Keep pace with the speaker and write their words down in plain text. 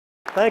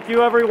Thank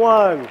you,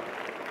 everyone.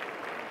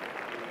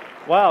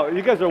 Wow,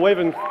 you guys are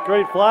waving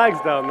great flags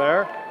down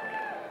there.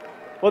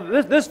 Well,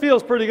 this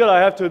feels pretty good,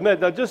 I have to admit.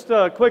 Now, just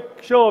a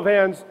quick show of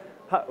hands.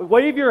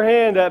 Wave your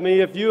hand at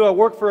me if you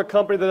work for a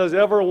company that has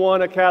ever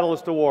won a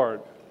Catalyst Award.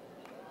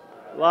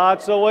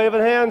 Lots of waving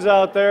hands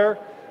out there.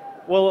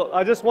 Well,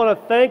 I just want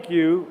to thank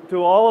you to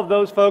all of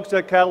those folks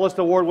at Catalyst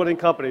Award-winning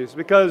companies,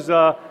 because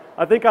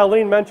I think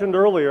Eileen mentioned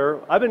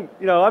earlier, I've been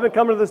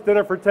coming to this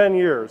dinner for 10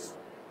 years,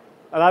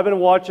 and I've been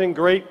watching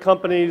great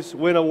companies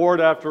win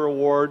award after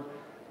award,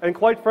 and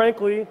quite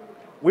frankly,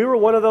 we were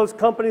one of those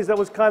companies that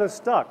was kind of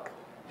stuck.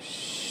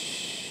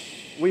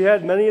 We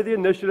had many of the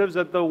initiatives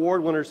that the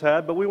award winners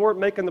had, but we weren't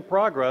making the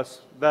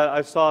progress that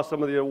I saw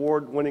some of the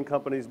award-winning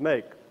companies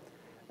make.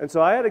 And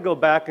so I had to go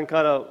back and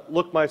kind of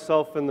look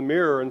myself in the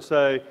mirror and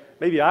say,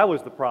 maybe I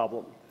was the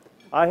problem.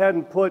 I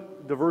hadn't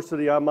put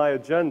diversity on my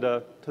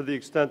agenda to the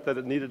extent that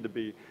it needed to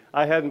be.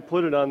 I hadn't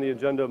put it on the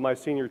agenda of my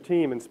senior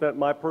team and spent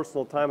my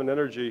personal time and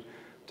energy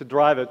to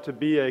drive it to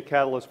be a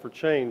catalyst for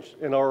change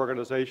in our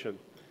organization.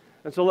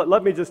 And so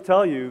let me just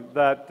tell you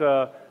that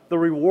the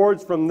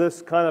rewards from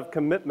this kind of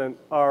commitment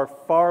are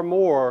far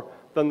more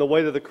than the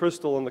weight of the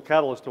crystal and the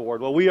Catalyst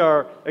Award. Well, we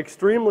are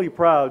extremely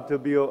proud to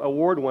be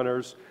award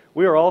winners.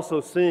 We are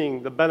also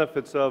seeing the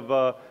benefits of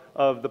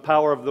the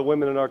power of the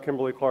women in our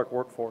Kimberly-Clark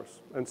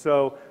workforce. And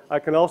so I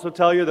can also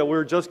tell you that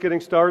we're just getting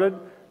started.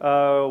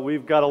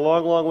 We've got a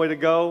long, long way to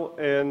go,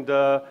 and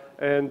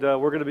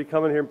we're going to be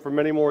coming here for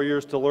many more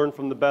years to learn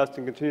from the best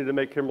and continue to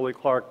make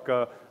Kimberly-Clark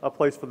a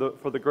place for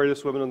the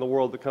greatest women in the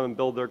world to come and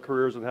build their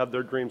careers and have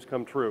their dreams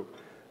come true.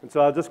 And so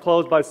I'll just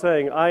close by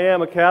saying, I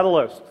am a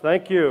catalyst.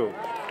 Thank you.